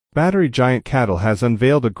Battery giant CATL has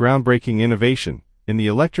unveiled a groundbreaking innovation in the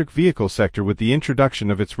electric vehicle sector with the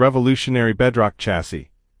introduction of its revolutionary Bedrock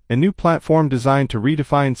chassis, a new platform designed to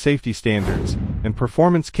redefine safety standards and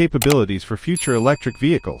performance capabilities for future electric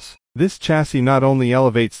vehicles. This chassis not only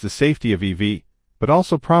elevates the safety of EV, but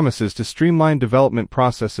also promises to streamline development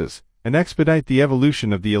processes and expedite the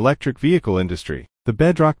evolution of the electric vehicle industry. The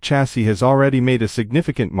Bedrock chassis has already made a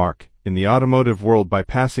significant mark in the automotive world by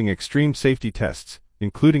passing extreme safety tests,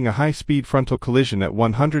 including a high-speed frontal collision at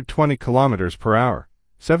 120 km per hour,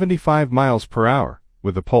 75 miles per hour,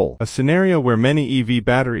 with a pole, a scenario where many EV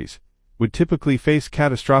batteries would typically face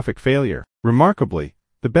catastrophic failure. Remarkably,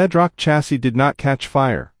 the Bedrock chassis did not catch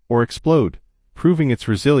fire or explode, proving its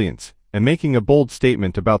resilience and making a bold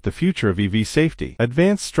statement about the future of EV safety.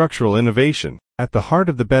 Advanced structural innovation. At the heart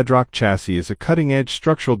of the Bedrock chassis is a cutting-edge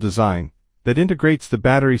structural design that integrates the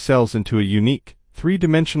battery cells into a unique,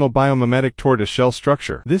 three-dimensional biomimetic tortoise-shell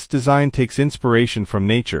structure. This design takes inspiration from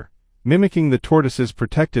nature, mimicking the tortoise's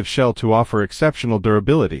protective shell to offer exceptional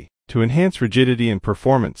durability. To enhance rigidity and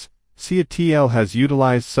performance, CATL has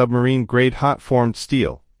utilized submarine-grade hot-formed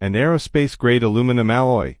steel and aerospace-grade aluminum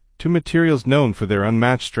alloy, two materials known for their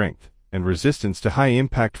unmatched strength and resistance to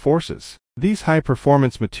high-impact forces. These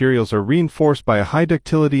high-performance materials are reinforced by a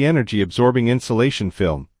high-ductility energy-absorbing insulation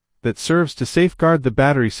film that serves to safeguard the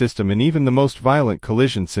battery system in even the most violent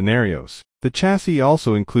collision scenarios. The chassis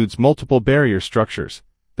also includes multiple barrier structures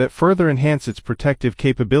that further enhance its protective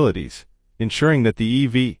capabilities, ensuring that the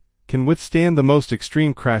EV can withstand the most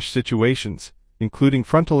extreme crash situations, including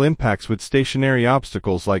frontal impacts with stationary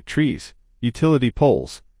obstacles like trees, utility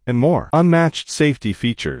poles, and more. Unmatched safety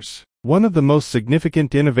features. One of the most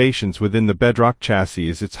significant innovations within the Bedrock chassis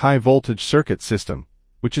is its high-voltage circuit system,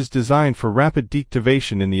 which is designed for rapid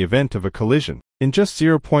deactivation in the event of a collision. In just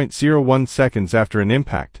 0.01 seconds after an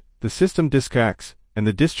impact, the system disconnects, and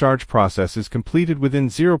the discharge process is completed within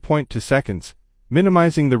 0.2 seconds,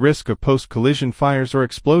 minimizing the risk of post-collision fires or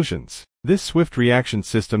explosions. This swift reaction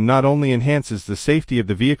system not only enhances the safety of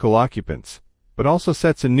the vehicle occupants, but also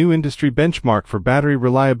sets a new industry benchmark for battery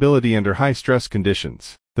reliability under high-stress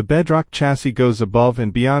conditions. The Bedrock chassis goes above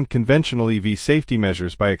and beyond conventional EV safety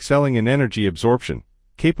measures by excelling in energy absorption,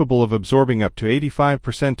 capable of absorbing up to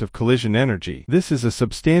 85% of collision energy. This is a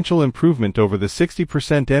substantial improvement over the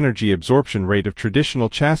 60% energy absorption rate of traditional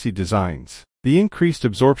chassis designs. The increased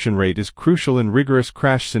absorption rate is crucial in rigorous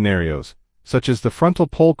crash scenarios, such as the frontal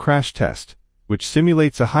pole crash test, which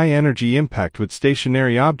simulates a high-energy impact with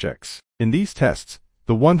stationary objects. In these tests,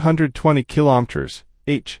 the 120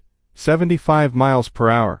 km/h, 75 miles per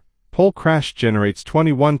hour, pole crash generates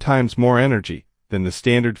 21 times more energy than the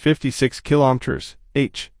standard 56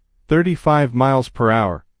 km/h, 35 miles per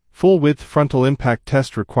hour, full-width frontal impact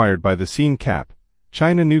test required by the CATL,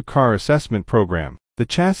 China New Car Assessment Program. The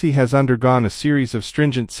chassis has undergone a series of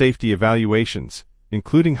stringent safety evaluations,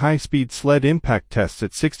 including high-speed sled impact tests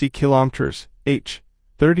at 60 km/h,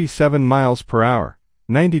 37 miles per hour,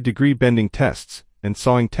 90-degree bending tests, and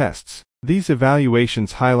sawing tests. These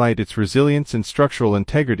evaluations highlight its resilience and structural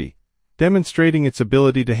integrity, demonstrating its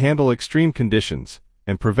ability to handle extreme conditions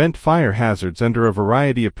and prevent fire hazards under a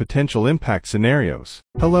variety of potential impact scenarios.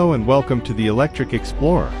 Hello and welcome to the Electric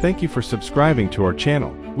Explorer. Thank you for subscribing to our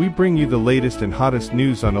channel. We bring you the latest and hottest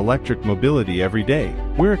news on electric mobility every day.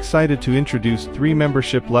 We're excited to introduce 3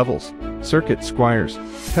 membership levels: Circuit Squires,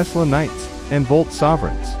 Tesla Knights, and Volt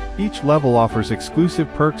Sovereigns. Each level offers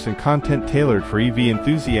exclusive perks and content tailored for EV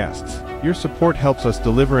enthusiasts. Your support helps us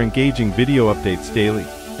deliver engaging video updates daily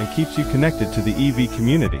and keeps you connected to the EV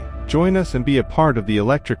community. Join us and be a part of the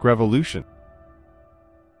electric revolution.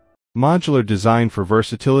 Modular design for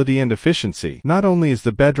versatility and efficiency. Not only is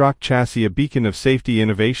the Bedrock chassis a beacon of safety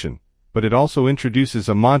innovation, but it also introduces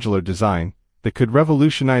a modular design that could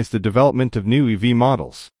revolutionize the development of new EV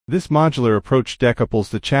models. This modular approach decouples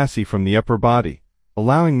the chassis from the upper body,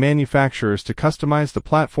 allowing manufacturers to customize the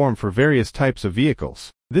platform for various types of vehicles.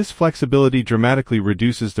 This flexibility dramatically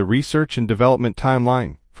reduces the research and development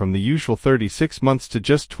timeline from the usual 36 months to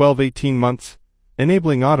just 12-18 months,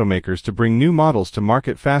 enabling automakers to bring new models to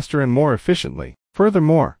market faster and more efficiently.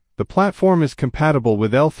 Furthermore, the platform is compatible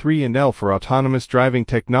with L3 and L4 autonomous driving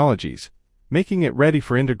technologies, making it ready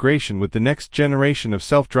for integration with the next generation of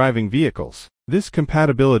self-driving vehicles. This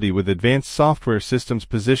compatibility with advanced software systems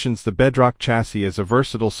positions the Bedrock chassis as a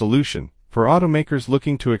versatile solution for automakers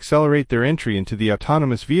looking to accelerate their entry into the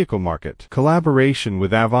autonomous vehicle market. Collaboration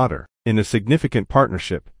with Atto. In a significant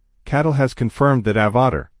partnership, CATL has confirmed that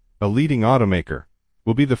Atto, a leading automaker,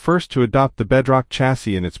 will be the first to adopt the Bedrock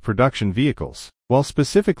chassis in its production vehicles. While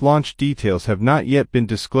specific launch details have not yet been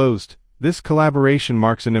disclosed, This collaboration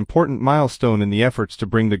marks an important milestone in the efforts to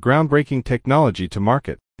bring the groundbreaking technology to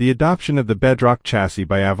market. The adoption of the Bedrock chassis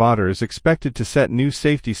by Atto is expected to set new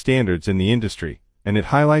safety standards in the industry, and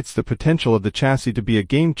it highlights the potential of the chassis to be a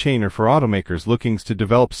game-changer for automakers looking to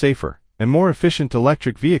develop safer and more efficient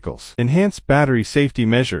electric vehicles. Enhanced battery safety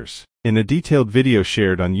measures. In a detailed video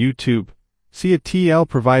shared on YouTube, CATL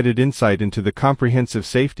provided insight into the comprehensive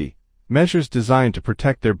safety measures designed to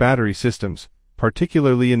protect their battery systems,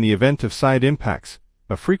 particularly in the event of side impacts,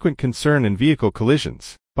 a frequent concern in vehicle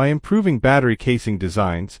collisions. By improving battery casing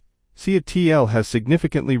designs, CATL has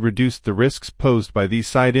significantly reduced the risks posed by these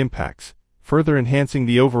side impacts, further enhancing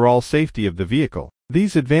the overall safety of the vehicle.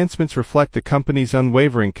 These advancements reflect the company's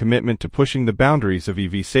unwavering commitment to pushing the boundaries of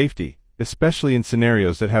EV safety, especially in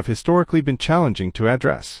scenarios that have historically been challenging to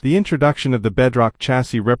address. The introduction of the Bedrock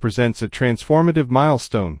chassis represents a transformative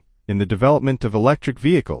milestone in the development of electric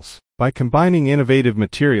vehicles. By combining innovative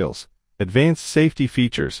materials, advanced safety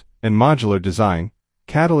features, and modular design,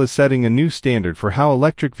 CATL is setting a new standard for how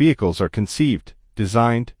electric vehicles are conceived,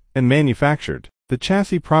 designed, and manufactured. The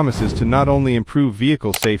chassis promises to not only improve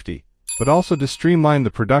vehicle safety, but also to streamline the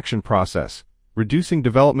production process, reducing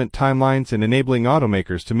development timelines and enabling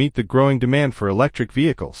automakers to meet the growing demand for electric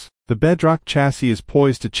vehicles. The Bedrock chassis is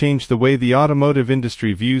poised to change the way the automotive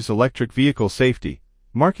industry views electric vehicle safety,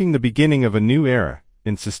 marking the beginning of a new era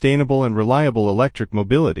in sustainable and reliable electric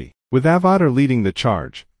mobility. With Atto leading the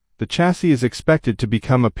charge, the chassis is expected to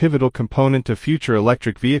become a pivotal component of future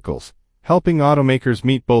electric vehicles, helping automakers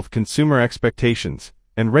meet both consumer expectations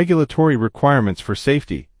and regulatory requirements for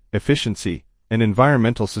safety, efficiency, and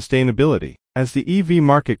environmental sustainability. As the EV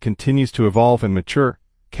market continues to evolve and mature,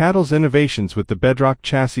 CATL's innovations with the Bedrock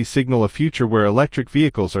chassis signal a future where electric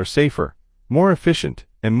vehicles are safer, more efficient,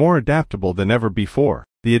 and more adaptable than ever before.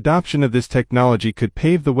 The adoption of this technology could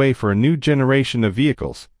pave the way for a new generation of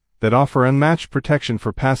vehicles that offer unmatched protection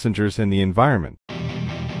for passengers and the environment.